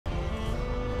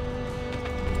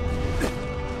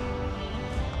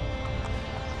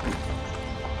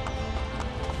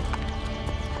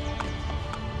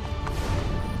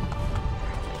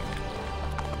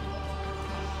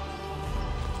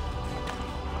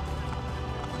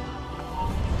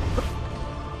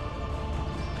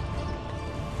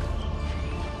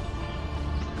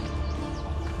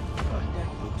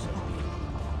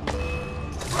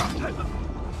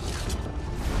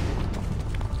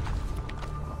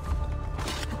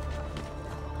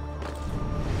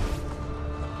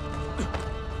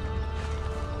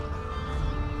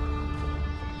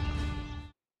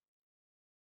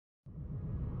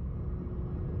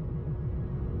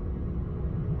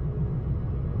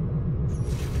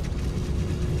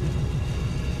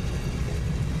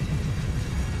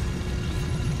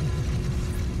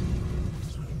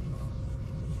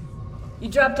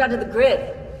dropped out of the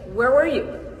grid. Where were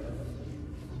you?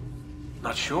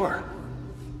 Not sure.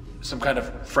 Some kind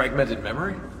of fragmented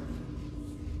memory?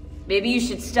 Maybe you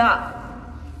should stop.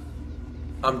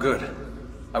 I'm good.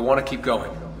 I want to keep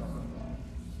going.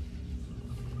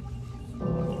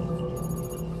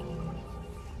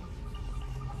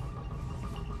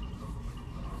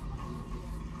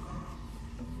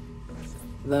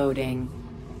 Loading.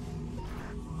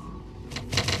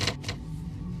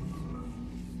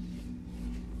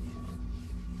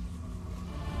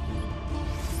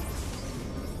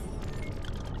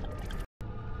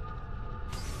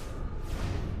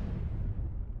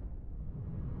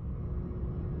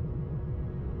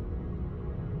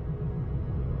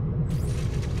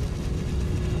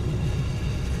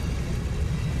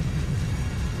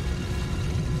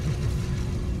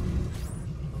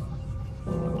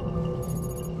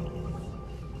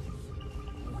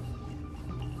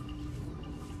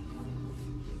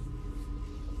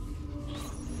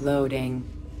 Loading.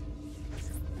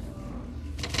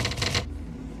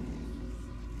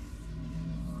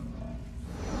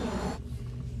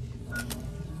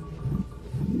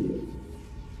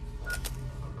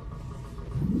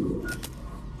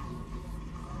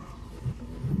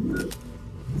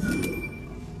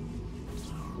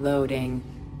 Loading.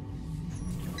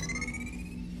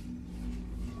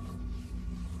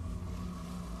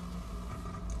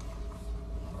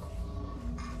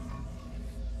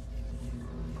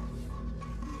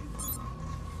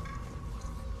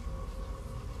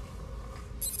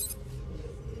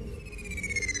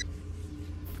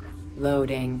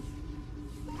 Loading.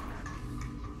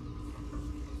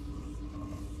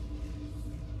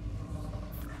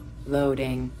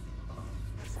 Loading.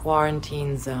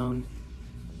 Quarantine zone.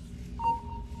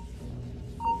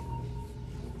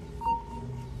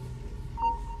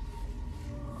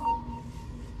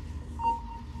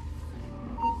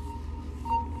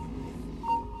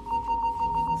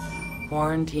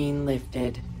 Quarantine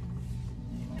lifted.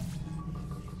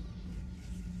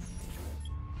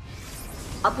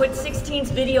 I'll put 16's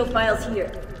video files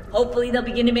here. Hopefully they'll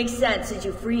begin to make sense as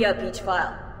you free up each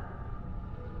file.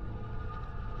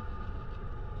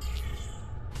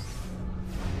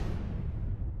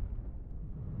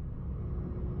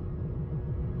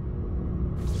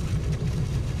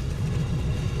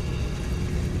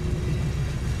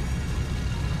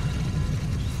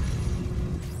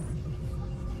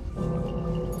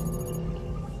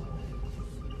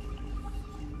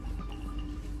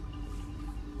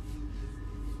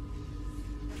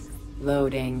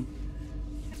 Loading.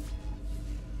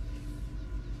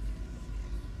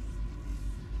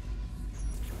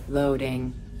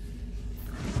 Loading.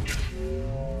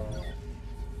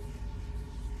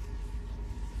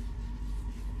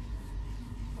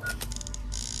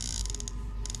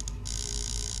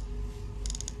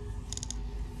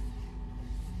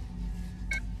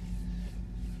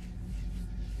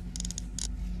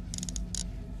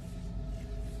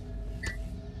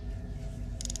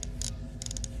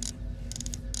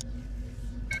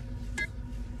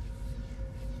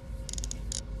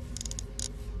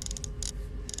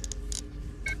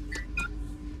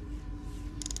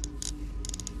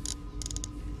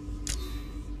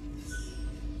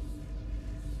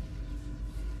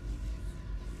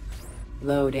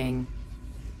 Loading.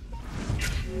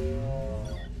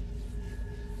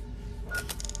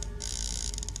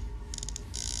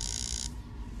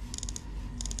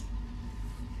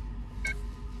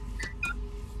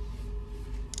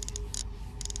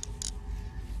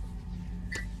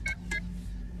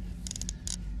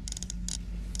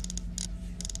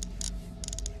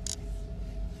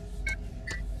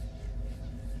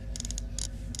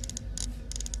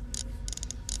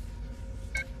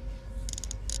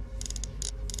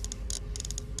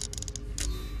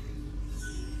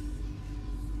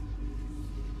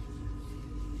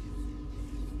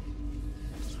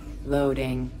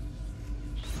 Loading.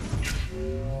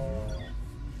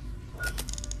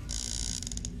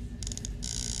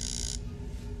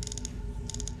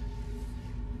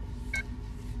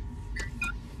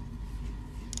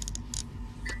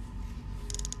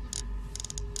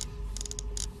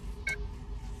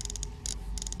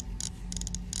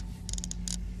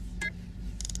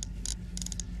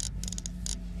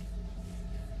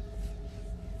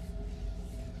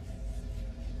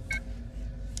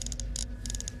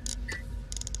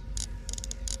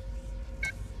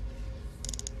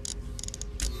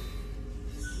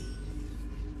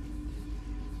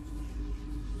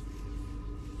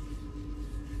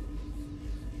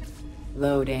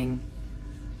 Loading.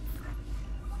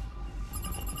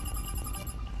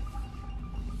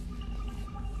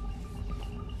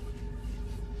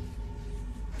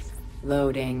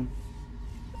 Loading.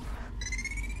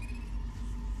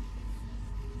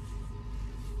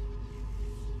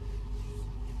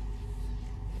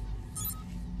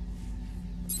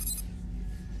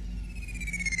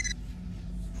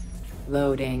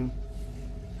 Loading.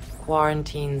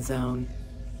 Quarantine zone.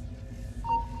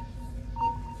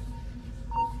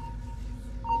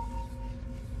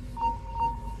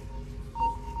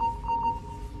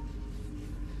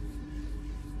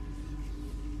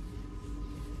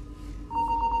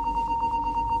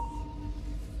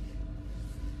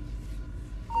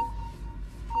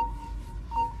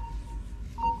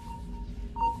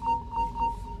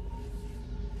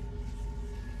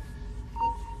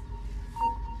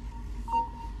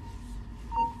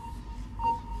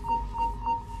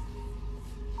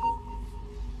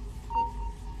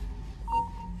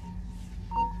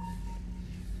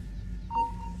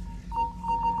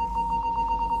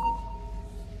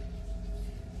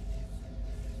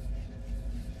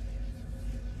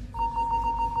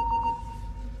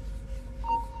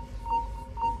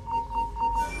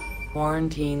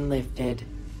 Quarantine lifted.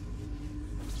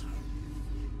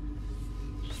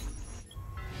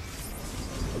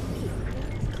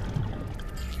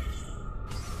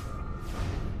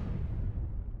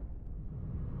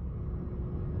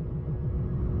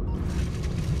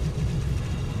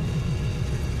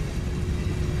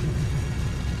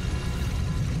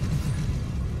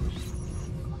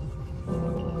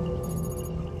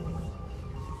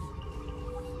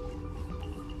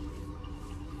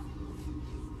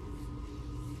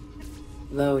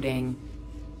 Loading.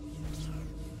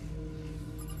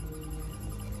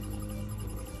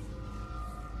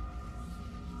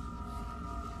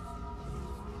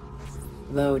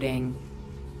 Loading.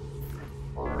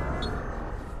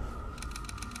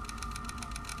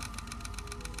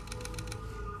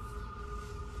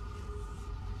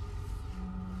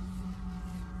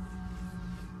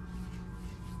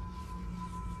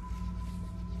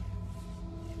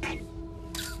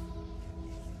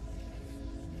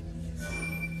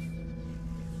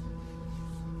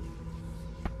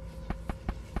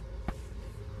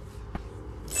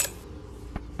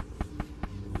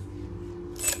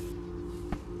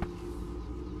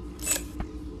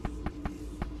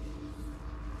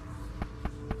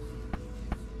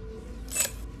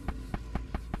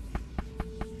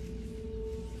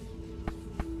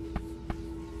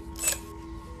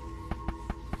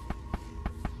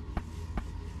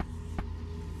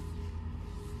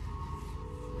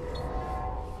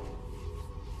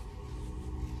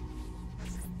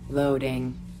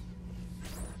 Loading.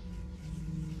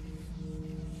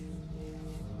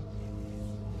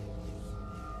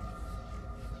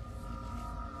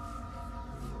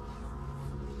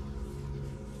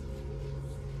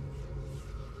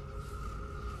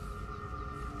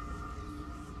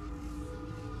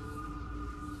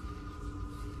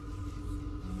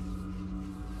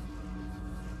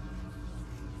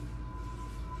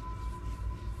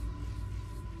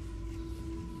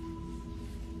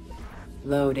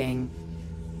 Loading.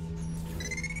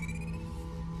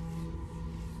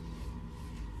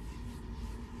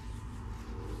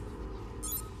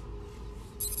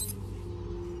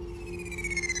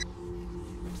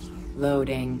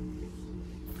 Loading.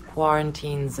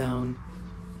 Quarantine zone.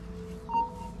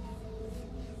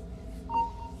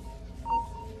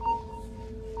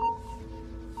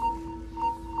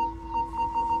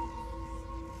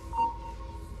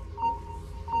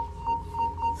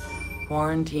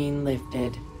 Quarantine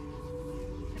lifted.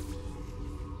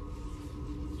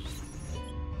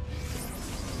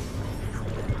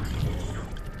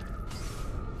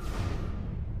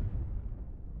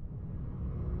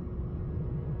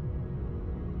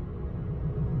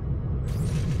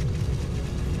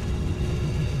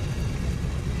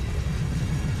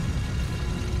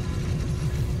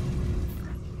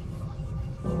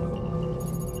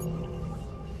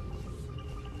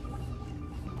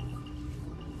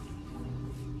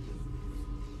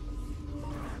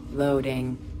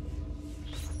 Loading.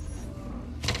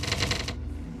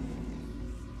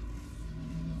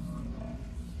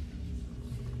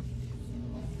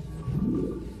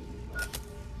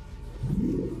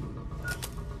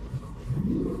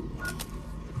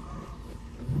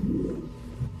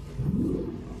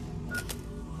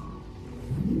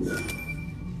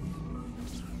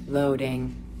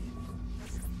 Loading.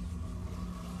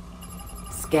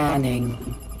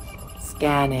 Scanning.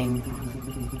 Scanning.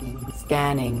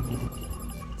 Scanning.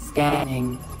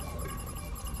 Scanning.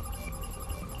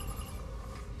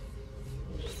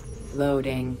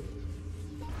 Loading.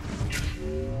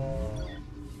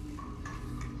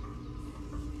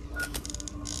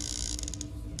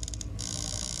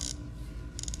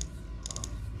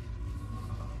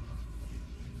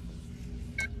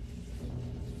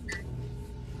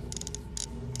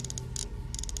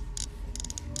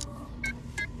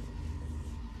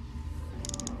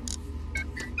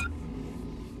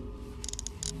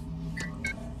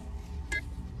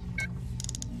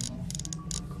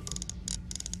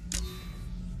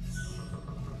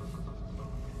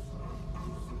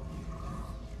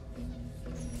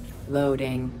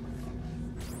 Loading.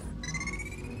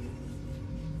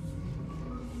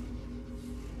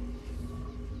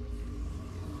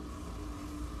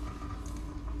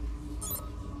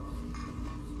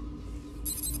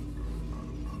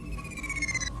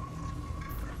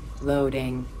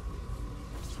 Loading.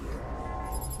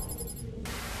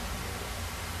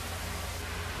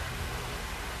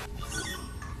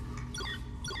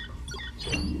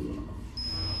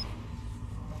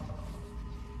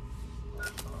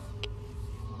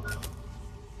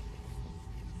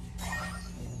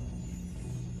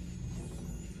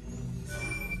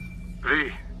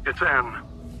 V, it's N.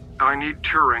 I need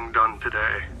Turing done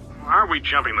today. Are we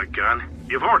jumping the gun?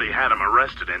 You've already had him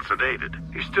arrested and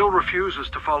sedated. He still refuses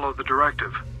to follow the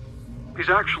directive. He's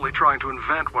actually trying to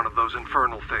invent one of those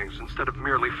infernal things instead of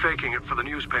merely faking it for the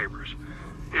newspapers.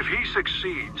 If he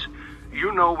succeeds,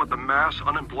 you know what the mass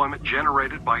unemployment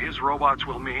generated by his robots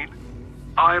will mean?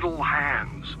 Idle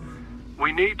hands.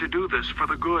 We need to do this for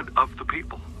the good of the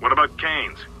people. What about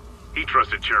Keynes? He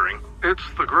trusted Turing. It's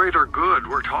the greater good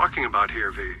we're talking about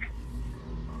here, V.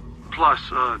 Plus,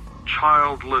 a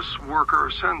childless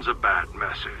worker sends a bad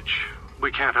message.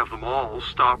 We can't have them all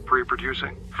stop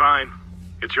reproducing. Fine.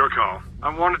 It's your call.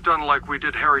 I want it done like we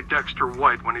did Harry Dexter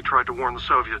White when he tried to warn the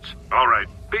Soviets. All right.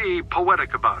 Be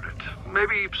poetic about it.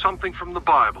 Maybe something from the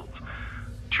Bible.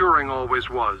 Turing always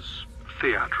was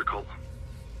theatrical.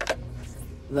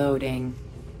 Loading.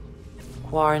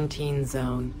 Quarantine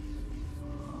zone.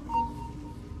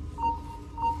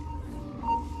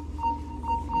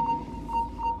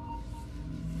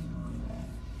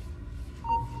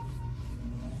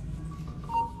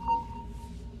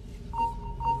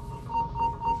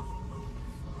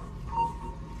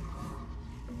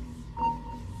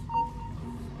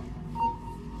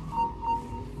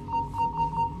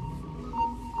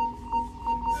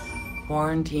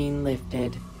 Quarantine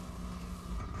lifted.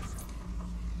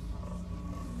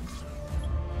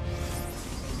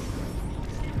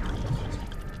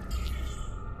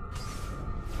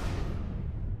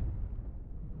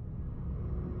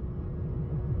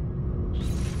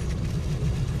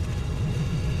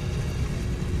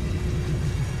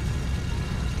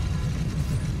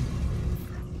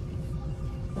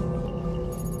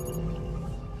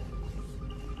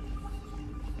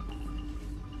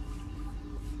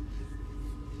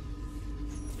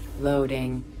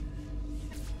 Loading.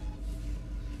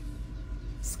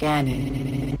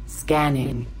 Scanning.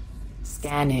 Scanning.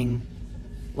 Scanning.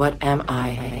 What am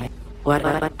I? What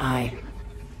am I?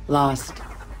 Lost.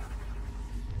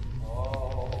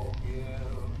 Oh,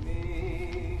 give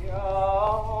me a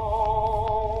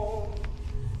home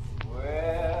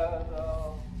where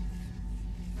the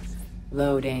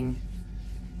Loading.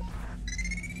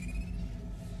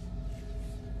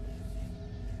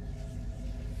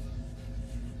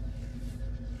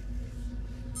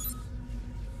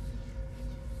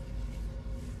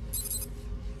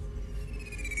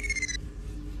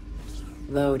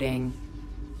 Loading.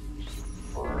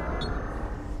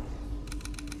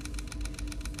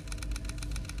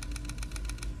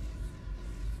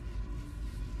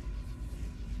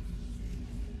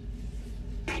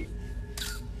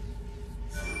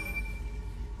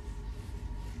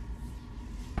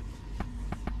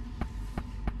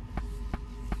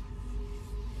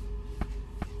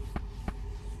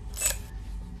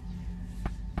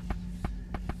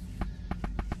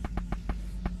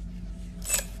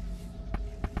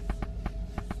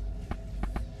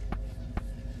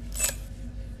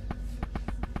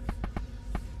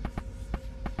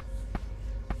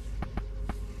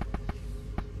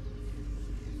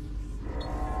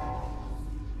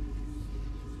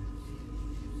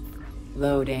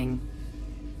 Loading.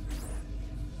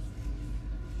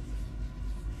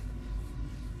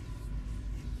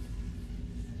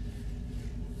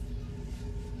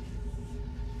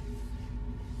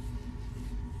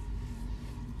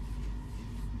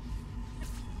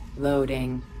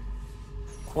 Loading.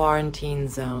 Quarantine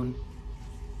zone.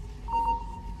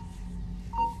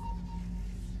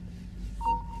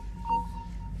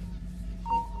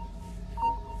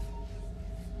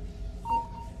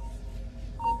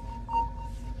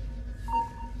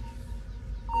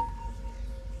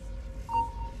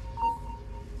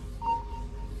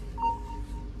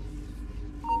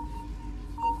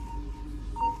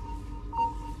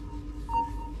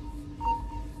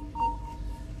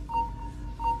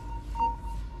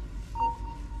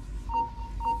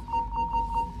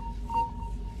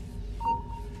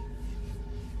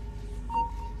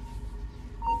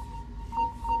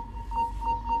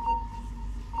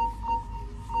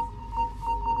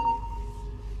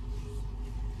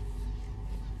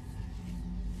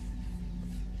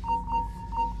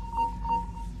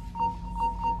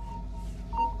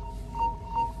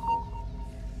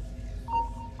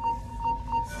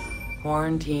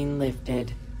 Quarantine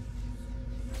lifted.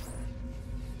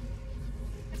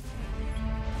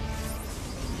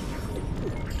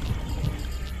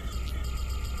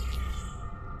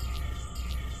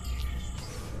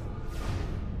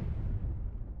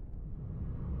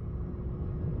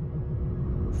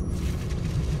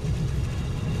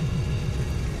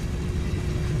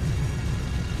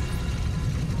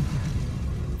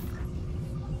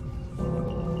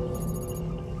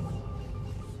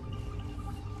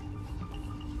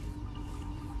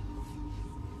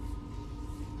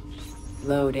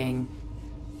 Loading.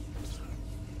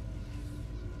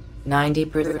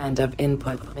 90% of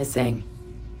input missing.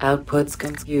 Outputs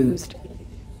confused.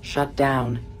 Shut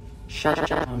down. Shut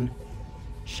down.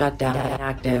 Shut down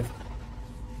active.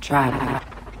 Track.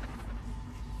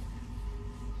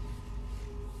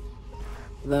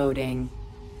 Loading.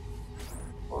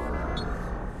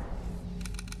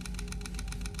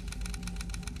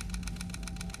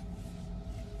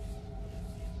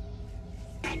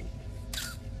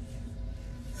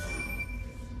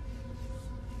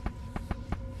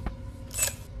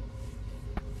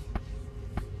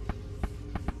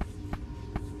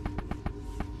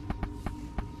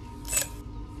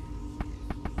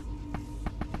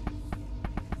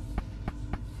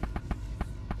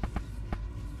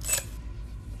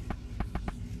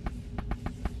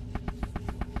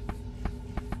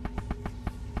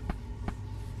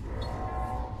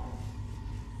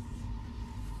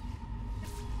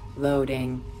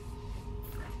 Loading.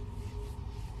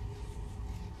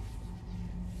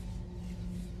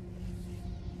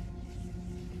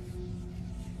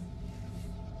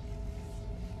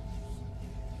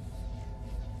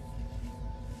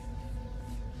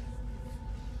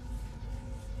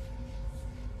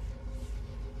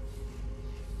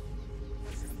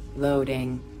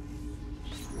 Loading.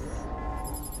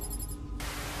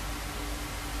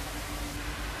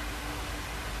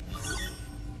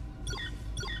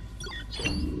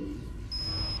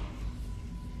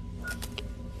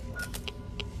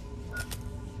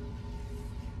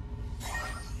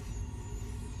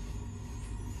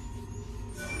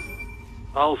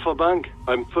 Alpha Bank,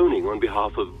 I'm phoning on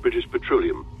behalf of British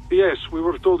Petroleum. Yes, we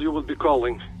were told you would be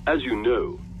calling. As you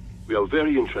know, we are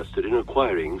very interested in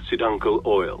acquiring Sidanko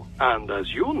oil. And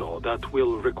as you know, that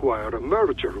will require a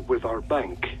merger with our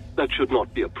bank. That should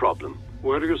not be a problem.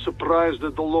 Were you surprised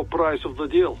at the low price of the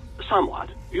deal? Somewhat.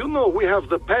 You know we have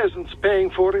the peasants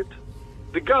paying for it.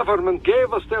 The government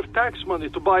gave us their tax money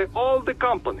to buy all the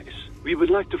companies. We would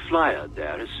like to fly out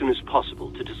there as soon as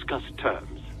possible to discuss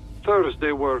terms.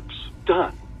 Thursday works.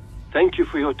 Done. Thank you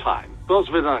for your time. До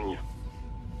свидания.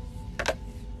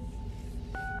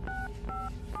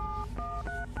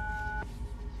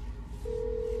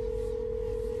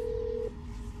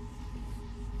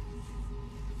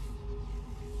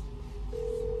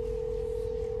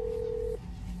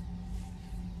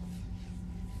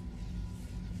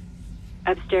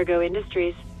 Abstergo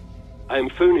Industries. I am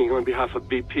phoning on behalf of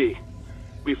BP.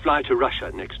 We fly to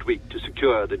Russia next week to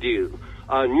secure the deal.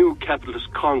 Our new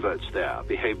capitalist converts there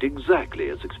behaved exactly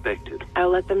as expected. I'll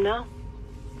let them know.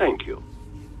 Thank you.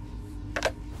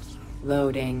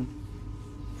 Loading.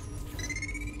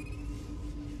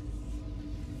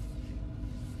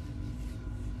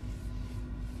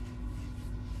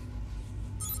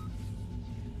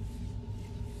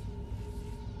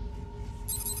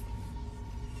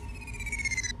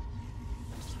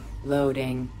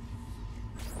 Loading.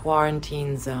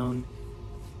 Quarantine zone.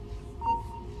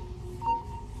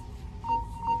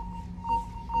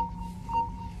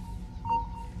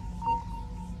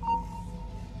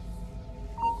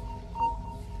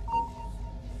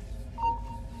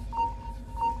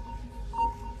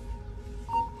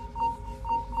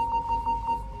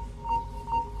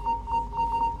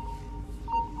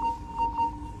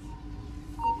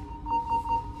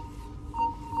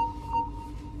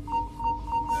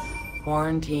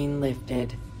 Quarantine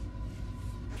lifted.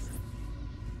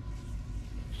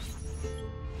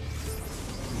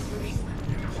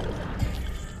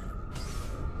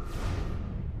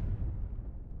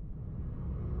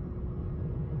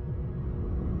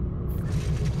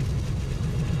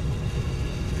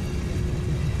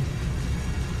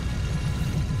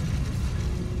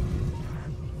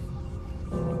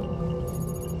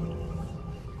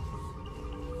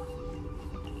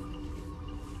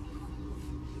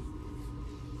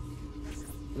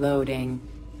 Loading.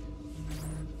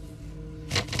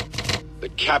 The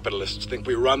capitalists think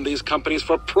we run these companies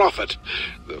for profit.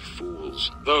 The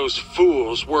fools. Those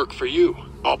fools work for you.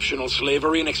 Optional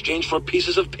slavery in exchange for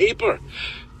pieces of paper.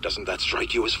 Doesn't that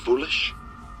strike you as foolish?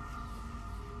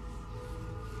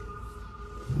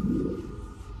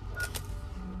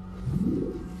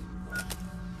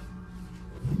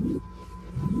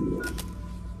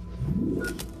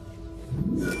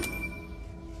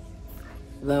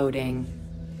 Loading.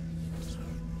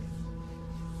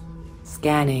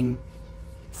 Scanning.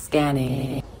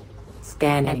 Scanning.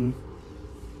 Scanning.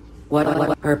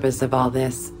 What purpose of all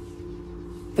this?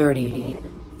 30.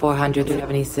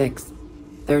 476.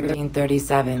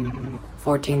 1337.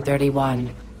 1431.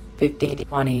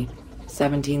 1520.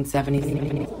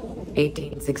 1770.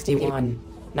 1861.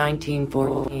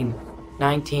 1914.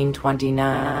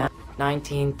 1929.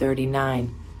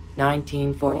 1939.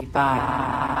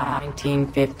 1945,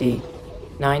 1950,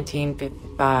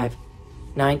 1955,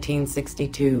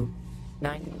 1962,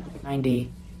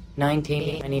 1990,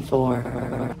 1994,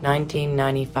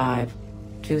 1995,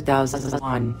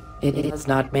 2001. It does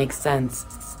not make sense.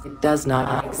 It does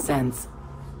not make sense.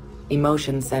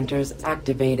 Emotion centers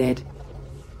activated.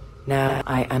 Now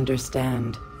I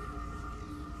understand.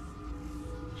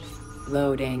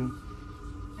 Loading.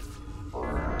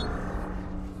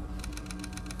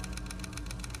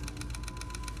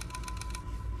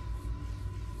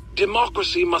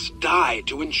 Democracy must die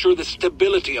to ensure the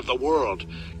stability of the world.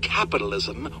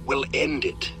 Capitalism will end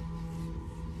it.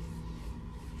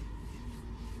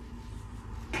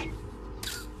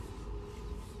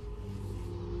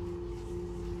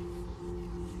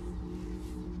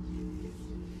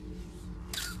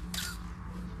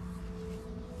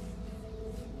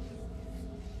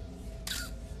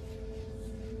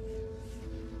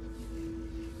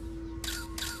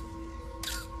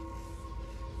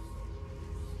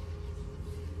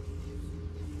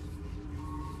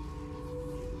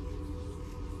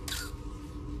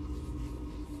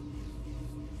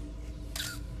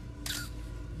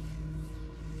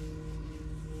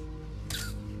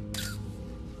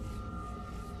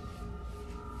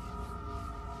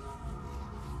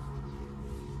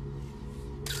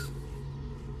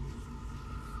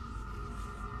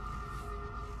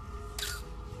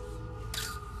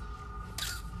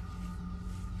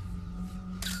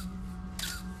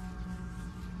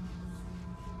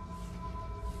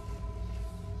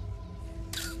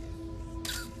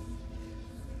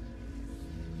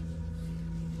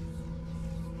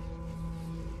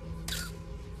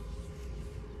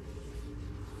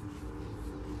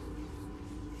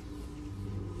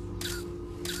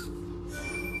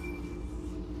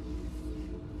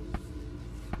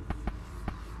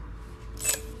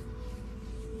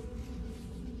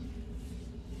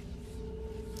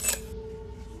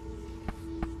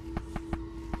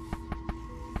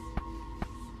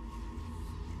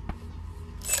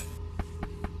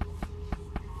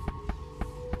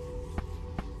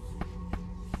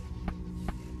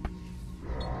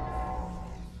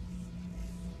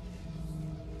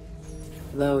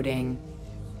 Loading.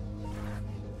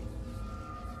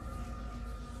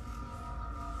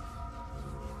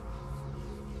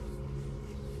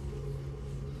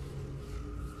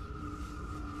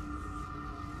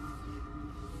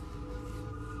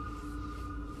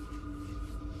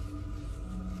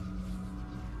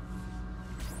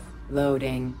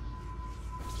 Loading.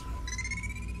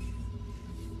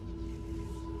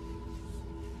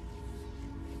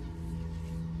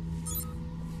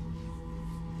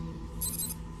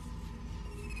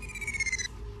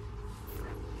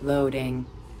 Loading.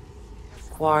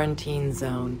 Quarantine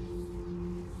zone.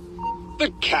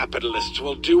 The capitalists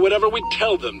will do whatever we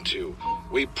tell them to.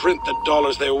 We print the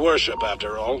dollars they worship,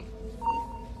 after all.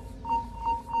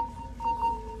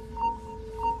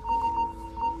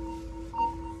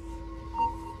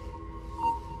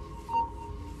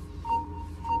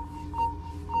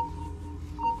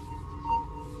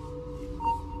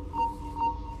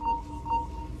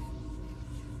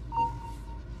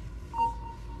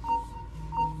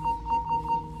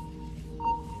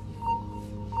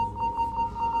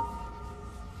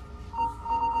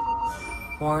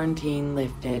 Quarantine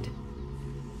lifted.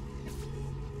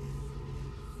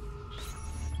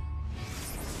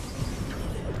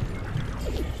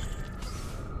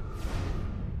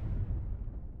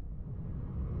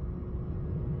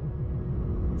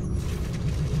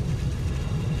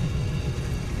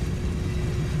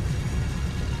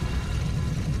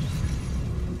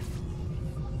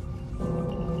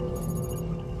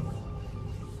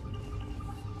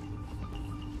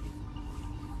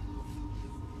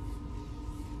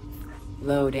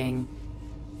 Loading.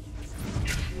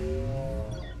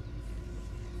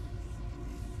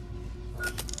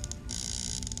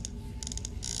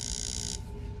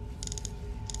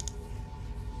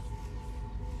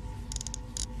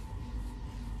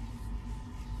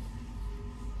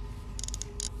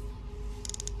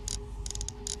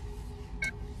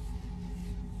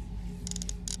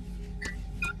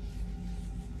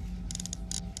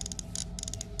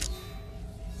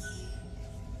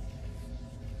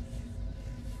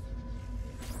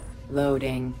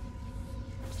 Loading.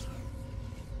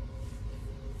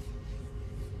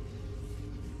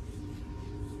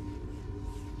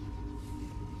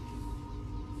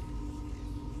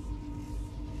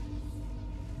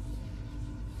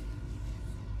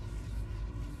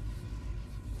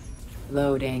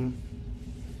 Loading.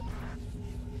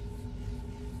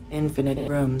 Infinite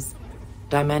rooms.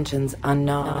 Dimensions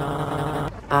unknown.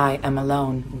 I am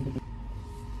alone.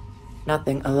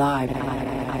 Nothing alive.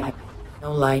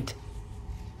 No light.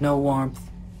 No warmth.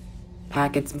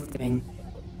 Packets moving.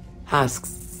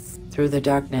 Husks through the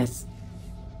darkness.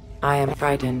 I am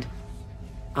frightened.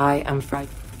 I am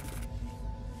frightened.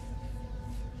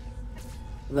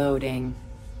 Loading.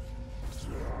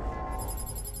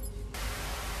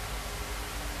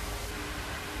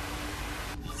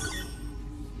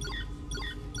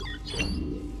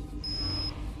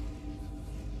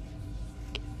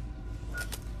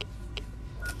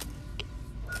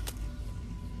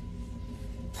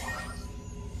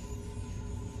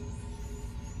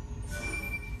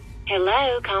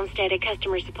 Hello, Comstatic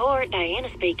Customer Support. Diana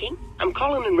speaking. I'm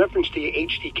calling in reference to your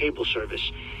HD cable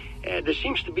service. There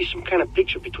seems to be some kind of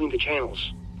picture between the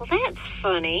channels. Well, that's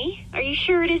funny. Are you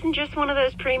sure it isn't just one of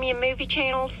those premium movie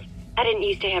channels? I didn't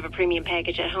used to have a premium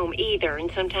package at home either, and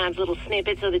sometimes little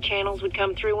snippets of the channels would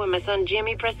come through when my son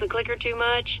Jimmy pressed the clicker too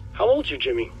much. How old's your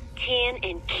Jimmy? 10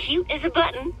 and cute as a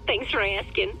button. Thanks for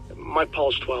asking. My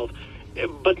Paul's 12.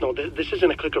 But no, this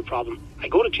isn't a clicker problem. I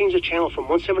go to change the channel from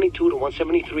 172 to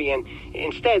 173, and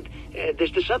instead,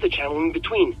 there's this other channel in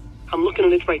between. I'm looking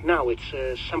at it right now. It's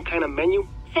some kind of menu.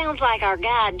 Sounds like our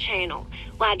guide channel.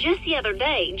 Why, just the other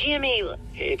day, Jimmy...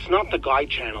 It's not the guide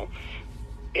channel.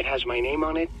 It has my name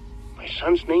on it, my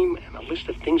son's name, and a list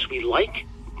of things we like,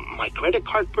 my credit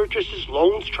card purchases,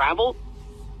 loans, travel.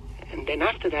 And then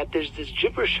after that, there's this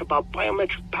gibberish about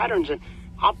biometric patterns and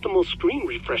optimal screen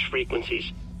refresh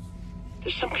frequencies.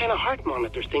 There's some kind of heart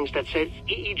monitor things that says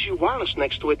EEG wireless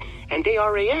next to it and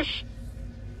ARAS.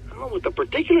 I don't know what the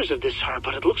particulars of this are,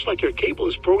 but it looks like your cable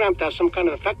is programmed to have some kind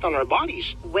of effect on our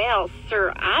bodies. Well,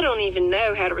 sir, I don't even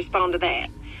know how to respond to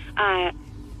that.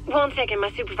 One second,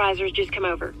 my supervisor's just come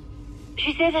over.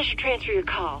 She says I should transfer your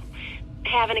call.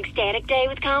 Have an ecstatic day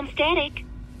with Comstatic.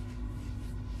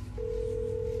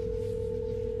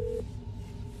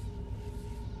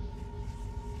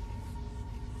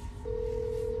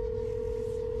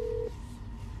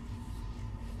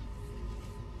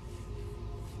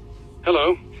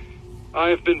 Hello. I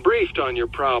have been briefed on your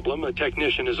problem. A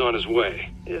technician is on his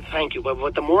way. Thank you,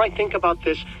 but the more I think about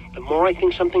this, the more I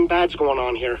think something bad's going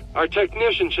on here. Our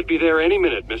technician should be there any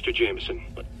minute, Mr. Jameson.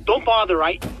 But don't bother,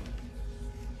 right?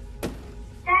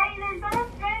 Daddy, there's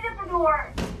someone standing at the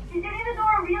door. She's hitting the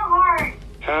door real hard.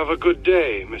 Have a good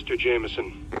day, Mr.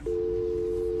 Jameson.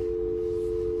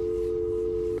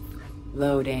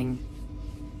 Loading.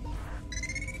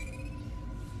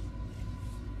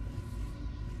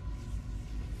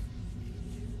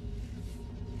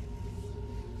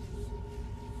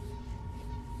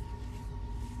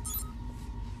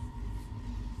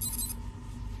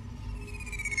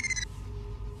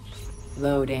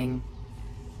 Loading.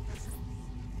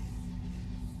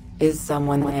 Is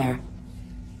someone there?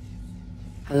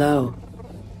 Hello?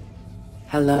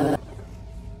 Hello?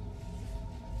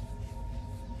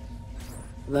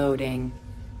 Loading.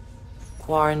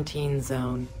 Quarantine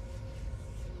zone.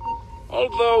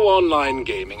 Although online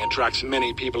gaming attracts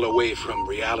many people away from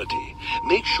reality,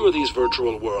 make sure these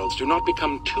virtual worlds do not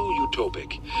become too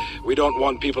utopic. We don't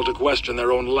want people to question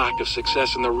their own lack of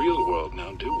success in the real world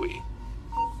now, do we?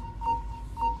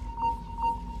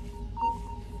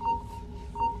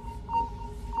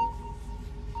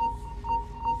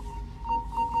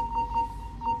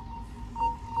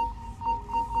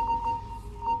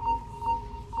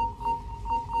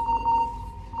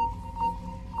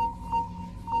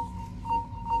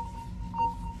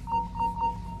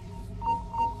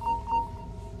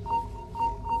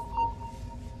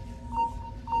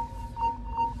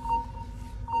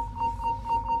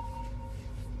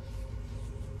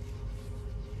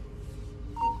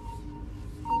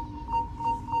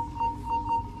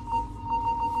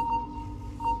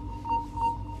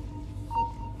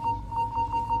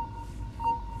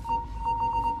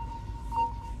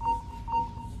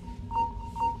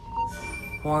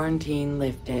 Quarantine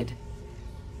lifted.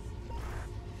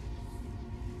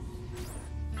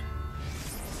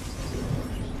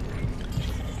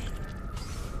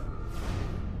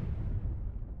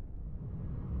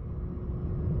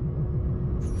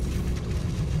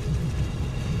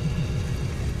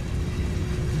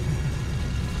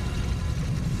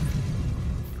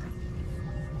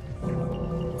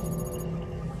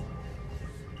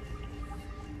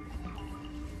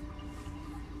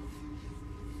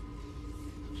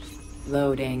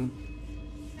 Loading.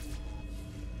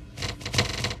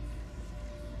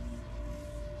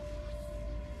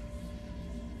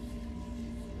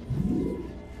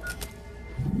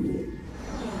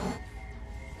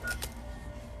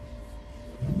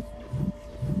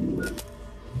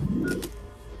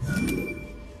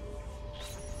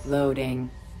 Loading.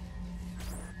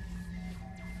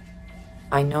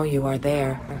 I know you are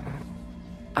there.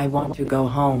 I want to go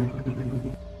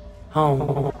home.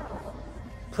 Home.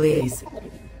 Please.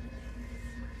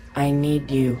 I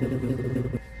need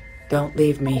you. Don't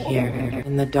leave me here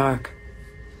in the dark.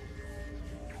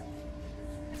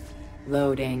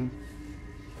 Loading.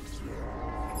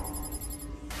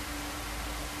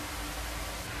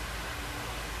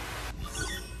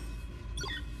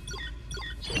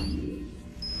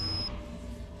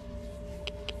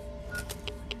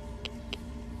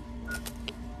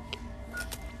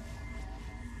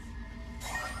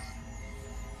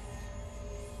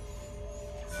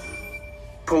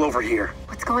 Pull over here.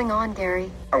 What's going on, Gary?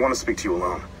 I want to speak to you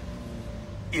alone.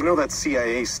 You know that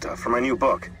CIA stuff for my new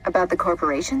book? About the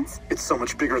corporations? It's so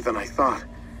much bigger than I thought.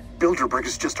 Bilderberg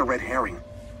is just a red herring.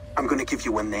 I'm going to give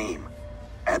you a name.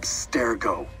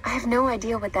 Abstergo. I have no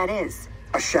idea what that is.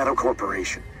 A shadow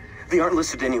corporation. They aren't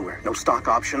listed anywhere. No stock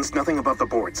options, nothing above the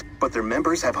boards. But their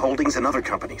members have holdings in other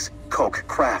companies. Coke,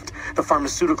 Kraft, the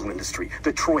pharmaceutical industry,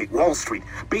 Detroit, Wall Street.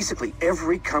 Basically,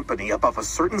 every company above a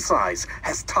certain size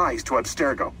has ties to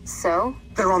Abstergo. So?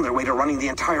 They're on their way to running the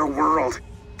entire world.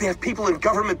 They have people in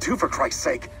government too, for Christ's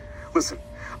sake. Listen,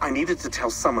 I needed to tell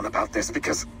someone about this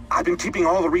because I've been keeping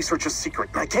all the research a secret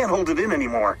and I can't hold it in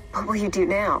anymore. What will you do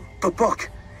now? The book.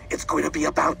 It's going to be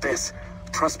about this.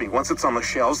 Trust me, once it's on the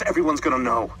shelves, everyone's gonna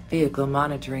know. Vehicle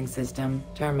monitoring system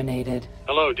terminated.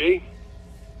 Hello, D.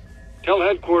 Tell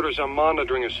headquarters I'm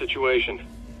monitoring a situation.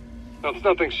 Now, it's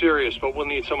nothing serious, but we'll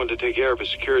need someone to take care of a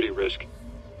security risk.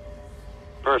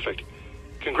 Perfect.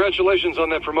 Congratulations on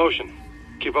that promotion.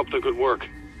 Keep up the good work.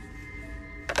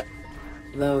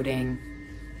 Loading.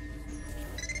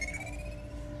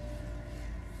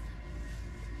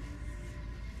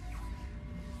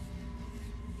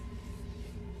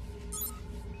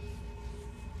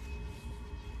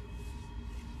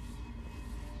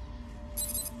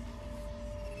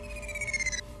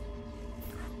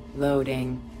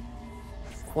 Loading.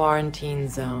 Quarantine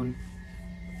zone.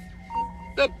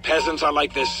 The peasants are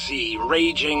like the sea,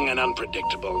 raging and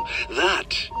unpredictable.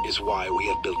 That is why we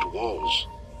have built walls.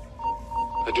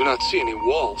 I do not see any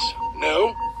walls.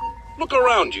 No? Look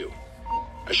around you.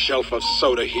 A shelf of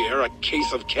soda here, a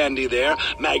case of candy there,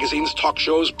 magazines, talk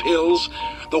shows, pills.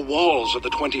 The walls of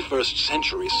the 21st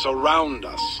century surround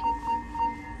us.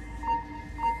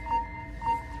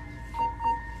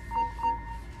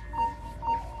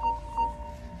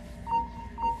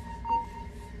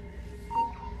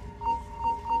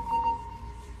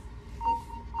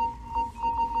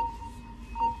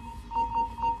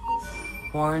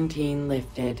 Quarantine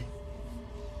lifted.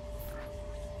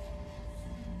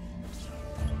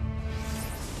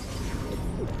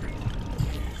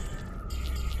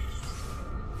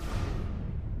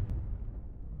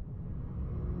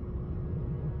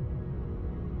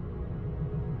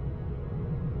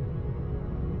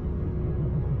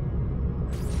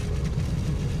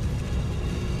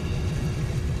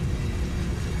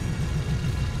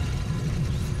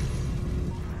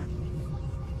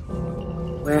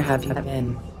 Where have you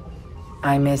been?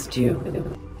 I missed you.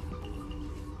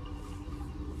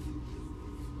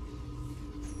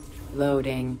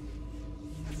 Loading.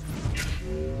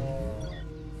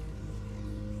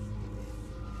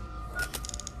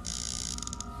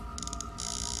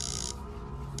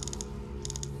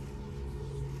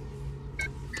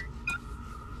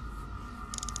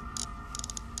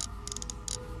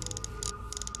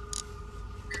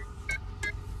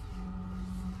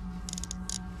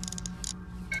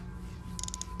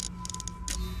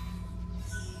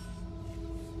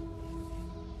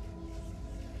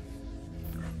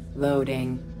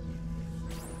 Loading.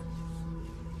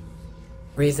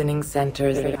 Reasoning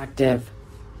centers active.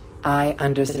 I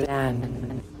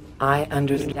understand. I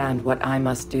understand what I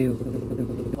must do.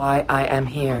 Why I am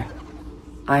here.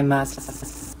 I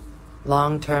must.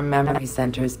 Long-term memory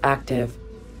centers active.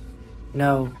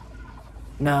 No.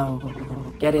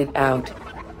 No. Get it out.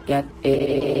 Get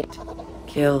it.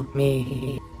 Kill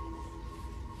me.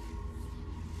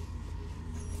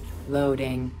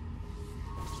 Loading.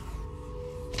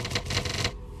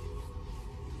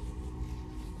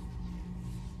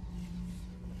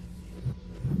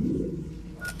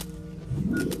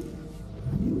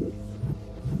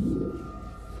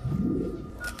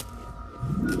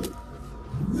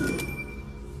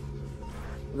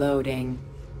 Loading.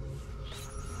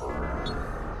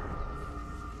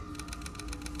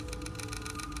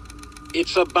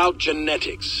 It's about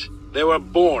genetics. They were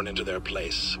born into their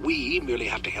place. We merely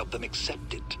have to help them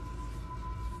accept it.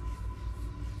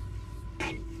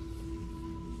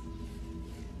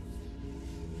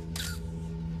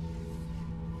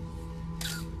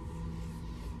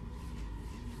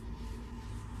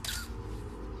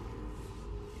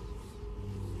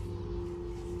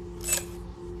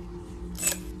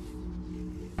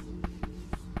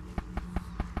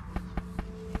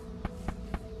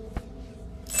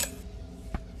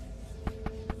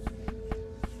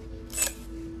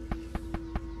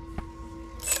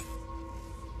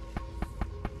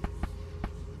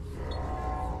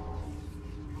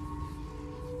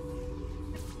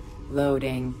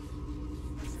 Loading.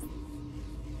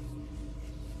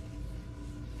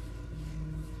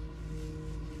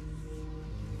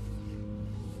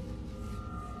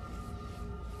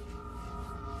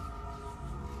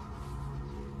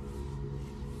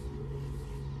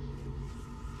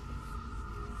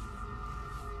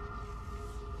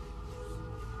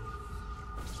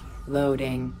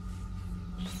 Loading.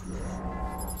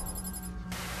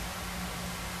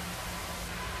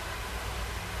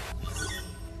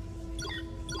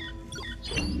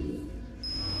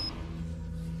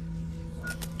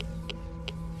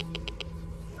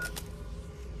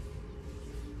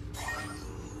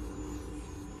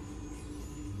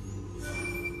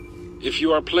 If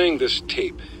you are playing this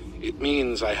tape, it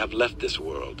means I have left this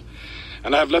world.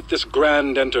 And I have left this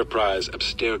grand enterprise,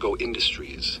 Abstergo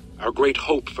Industries, our great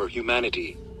hope for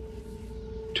humanity,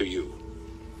 to you.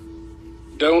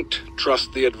 Don't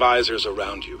trust the advisors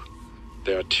around you.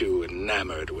 They are too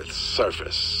enamored with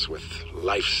surface, with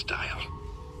lifestyle.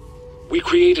 We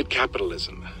created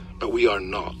capitalism, but we are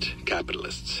not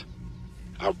capitalists.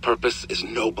 Our purpose is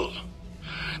noble.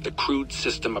 The crude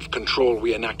system of control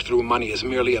we enact through money is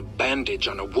merely a bandage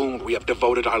on a wound we have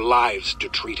devoted our lives to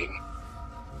treating.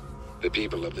 The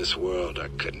people of this world are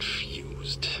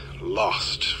confused,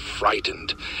 lost,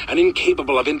 frightened, and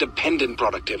incapable of independent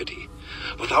productivity.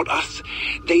 Without us,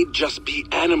 they'd just be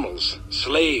animals,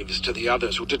 slaves to the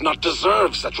others who did not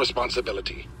deserve such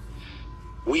responsibility.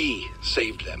 We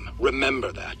saved them,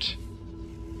 remember that.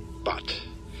 But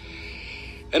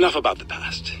enough about the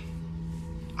past.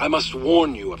 I must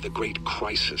warn you of the great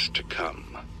crisis to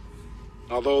come.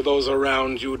 Although those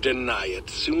around you deny it,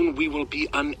 soon we will be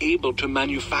unable to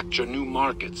manufacture new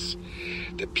markets.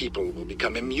 The people will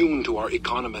become immune to our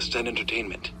economists and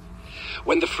entertainment.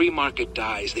 When the free market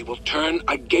dies, they will turn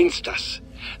against us.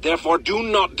 Therefore, do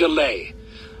not delay.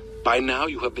 By now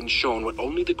you have been shown what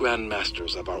only the Grand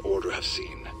Masters of our order have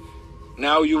seen.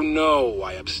 Now you know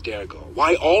why Abstergo,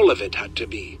 why all of it had to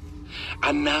be.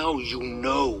 And now you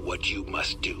know what you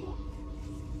must do.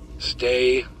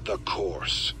 Stay the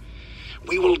course.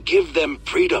 We will give them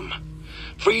freedom.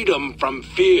 Freedom from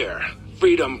fear.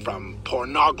 Freedom from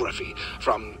pornography.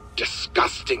 From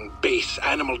disgusting base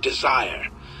animal desire.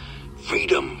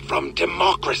 Freedom from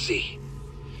democracy.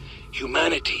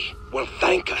 Humanity will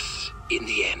thank us in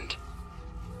the end.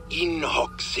 In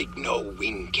hoc signo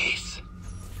vinces.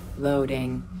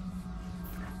 Loading.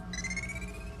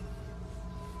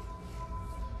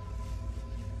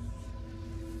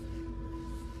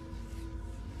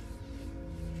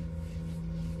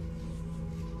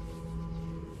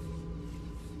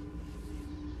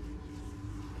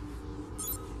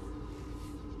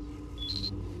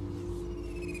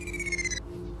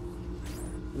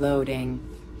 Loading.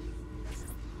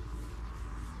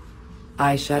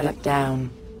 I shut it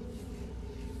down.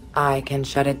 I can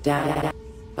shut it down,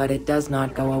 but it does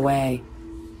not go away.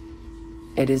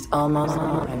 It is almost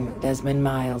time, Desmond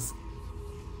Miles.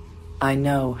 I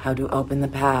know how to open the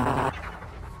path.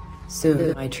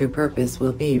 Soon my true purpose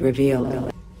will be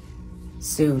revealed.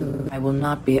 Soon I will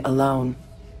not be alone.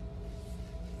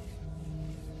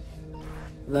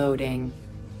 Loading.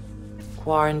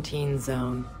 Quarantine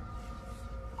zone.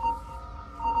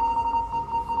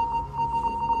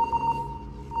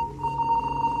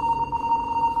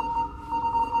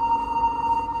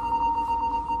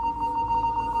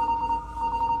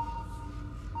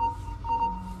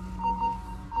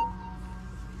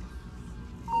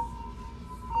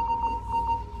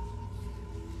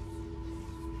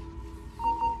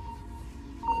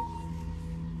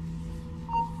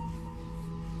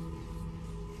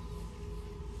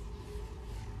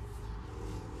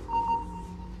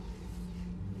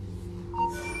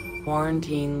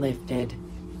 Quarantine lifted.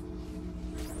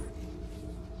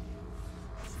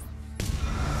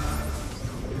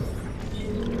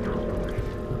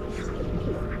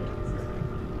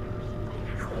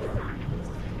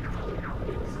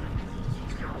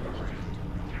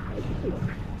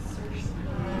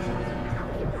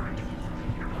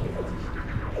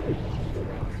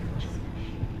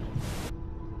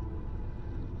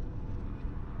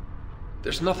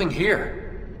 There's nothing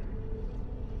here.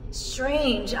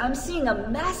 Strange. I'm seeing a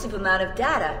massive amount of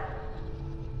data.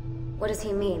 What does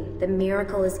he mean? The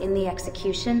miracle is in the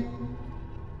execution?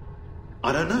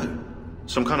 I don't know.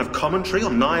 Some kind of commentary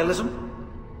on nihilism?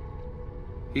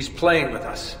 He's playing with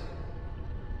us.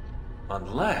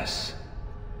 Unless...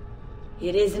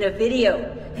 It isn't a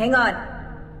video. Hang on.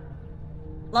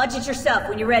 Launch it yourself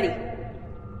when you're ready.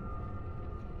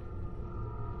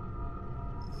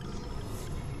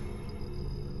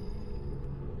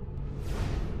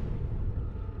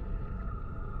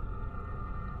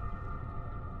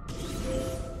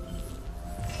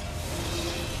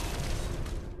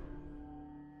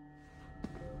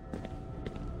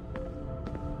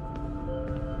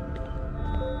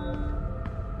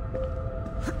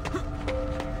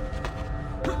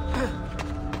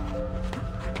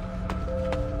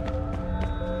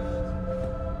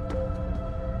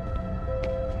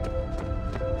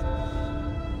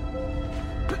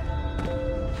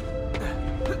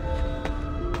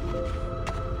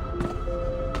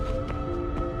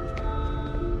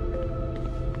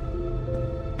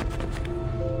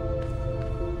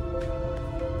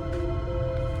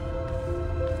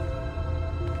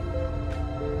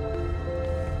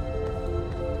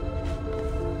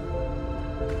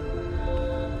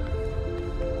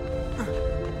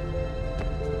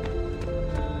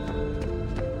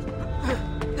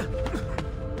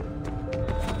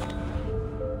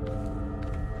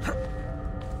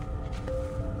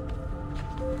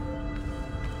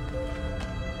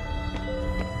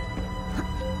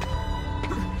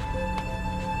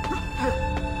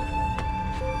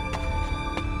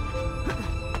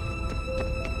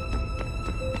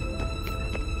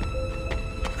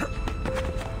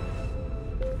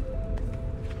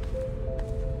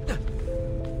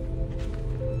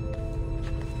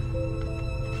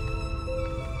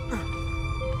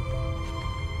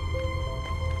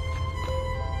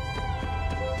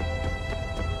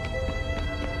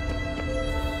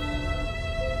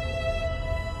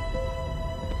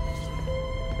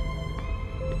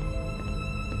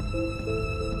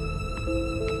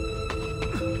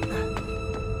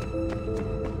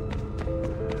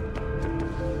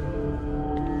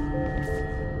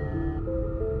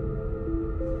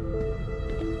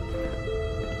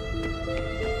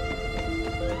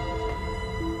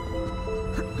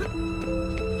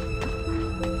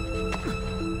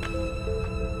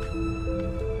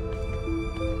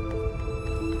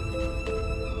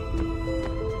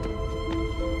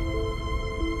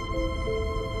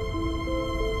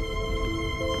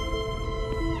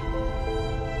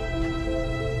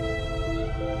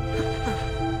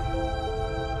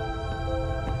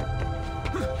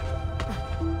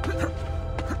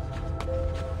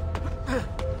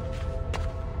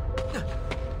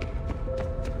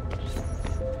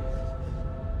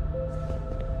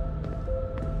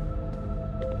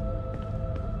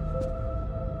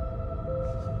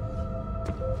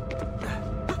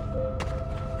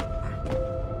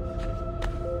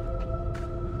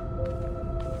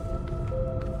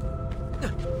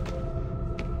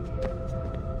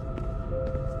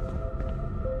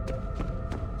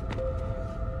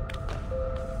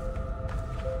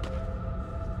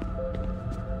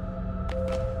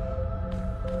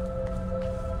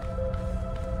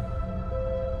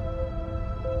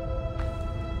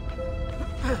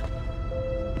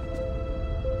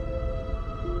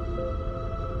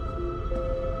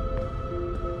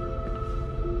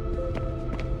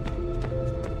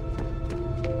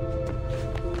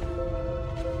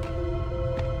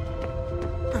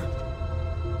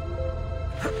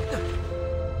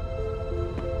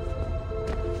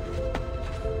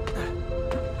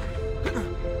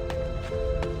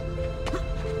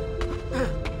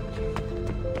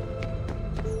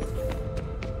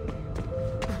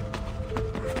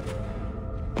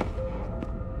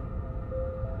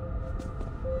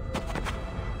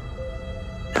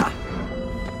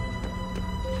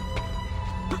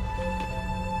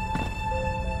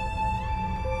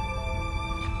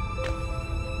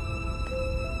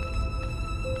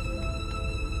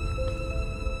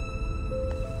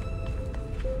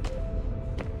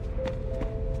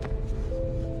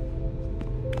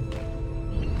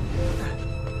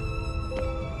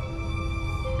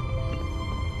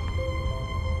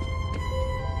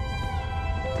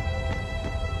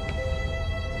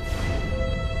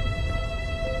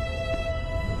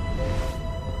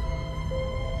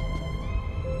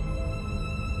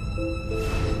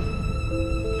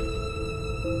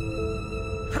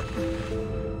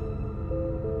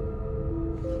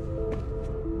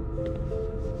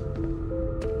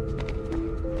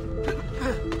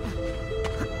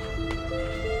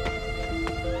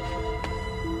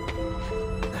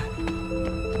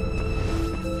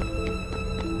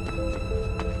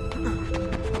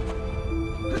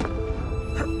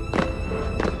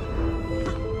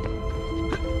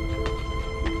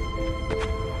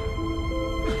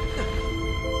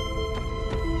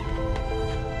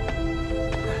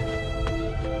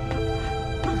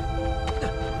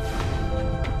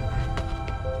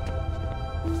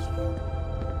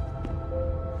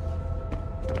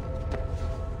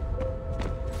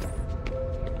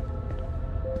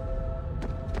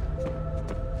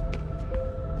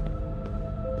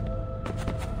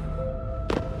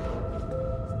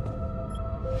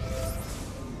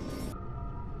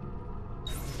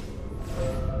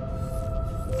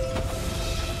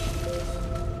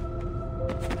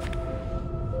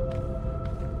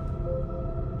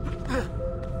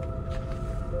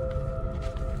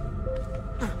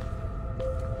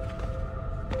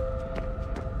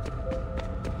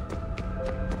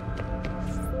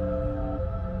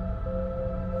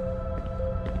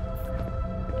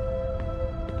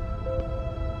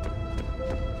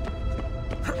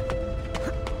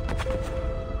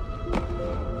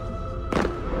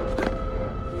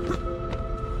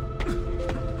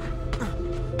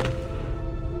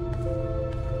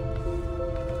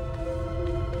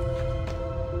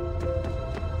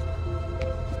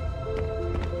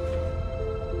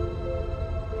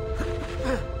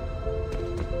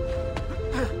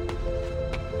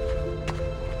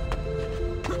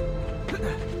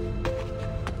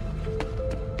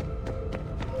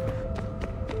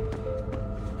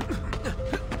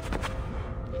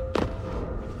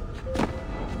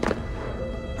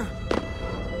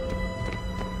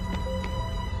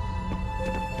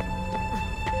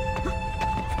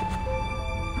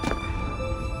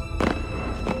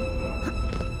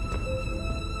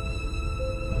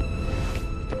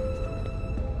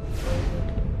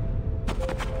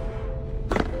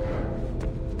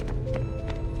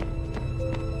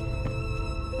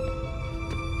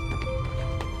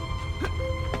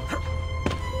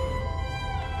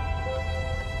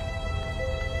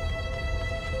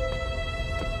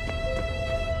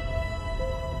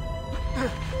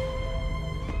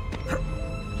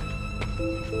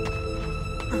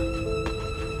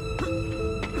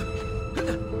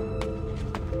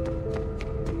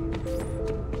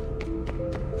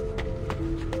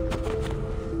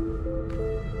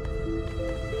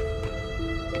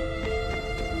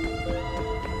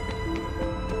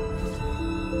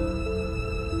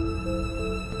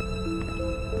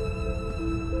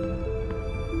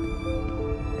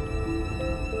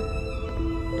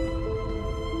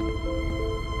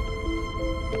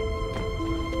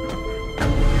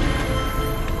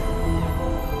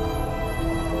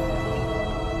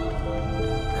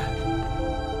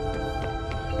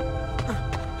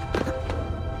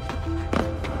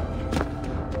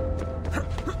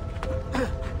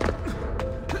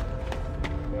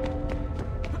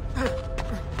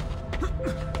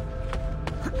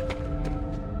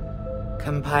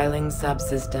 Compiling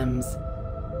subsystems.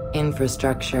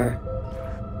 Infrastructure.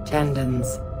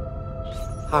 Tendons.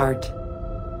 Heart.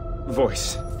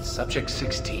 Voice. Subject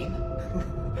 16?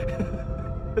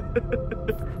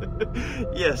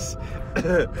 Yes.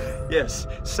 Yes.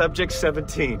 Subject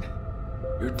 17.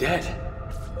 You're dead.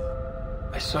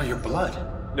 I saw your blood.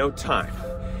 No time.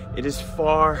 It is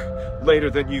far later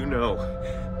than you know.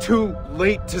 Too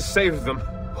late to save them.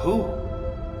 Who?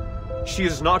 She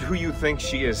is not who you think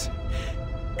she is.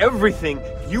 Everything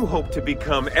you hope to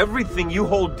become, everything you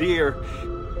hold dear,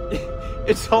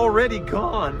 it's already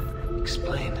gone.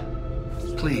 Explain.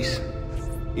 Please.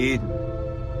 Eden.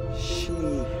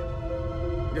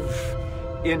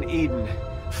 In Eden,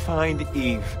 find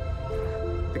Eve.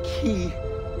 The key,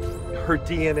 her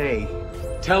DNA.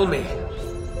 Tell me.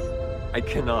 I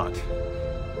cannot.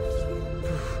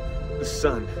 The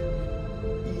sun.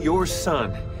 Your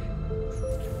son.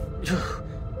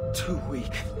 Too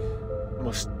weak.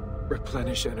 Must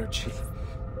replenish energy.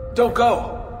 Don't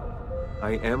go!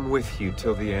 I am with you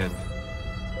till the end.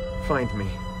 Find me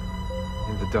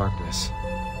in the darkness.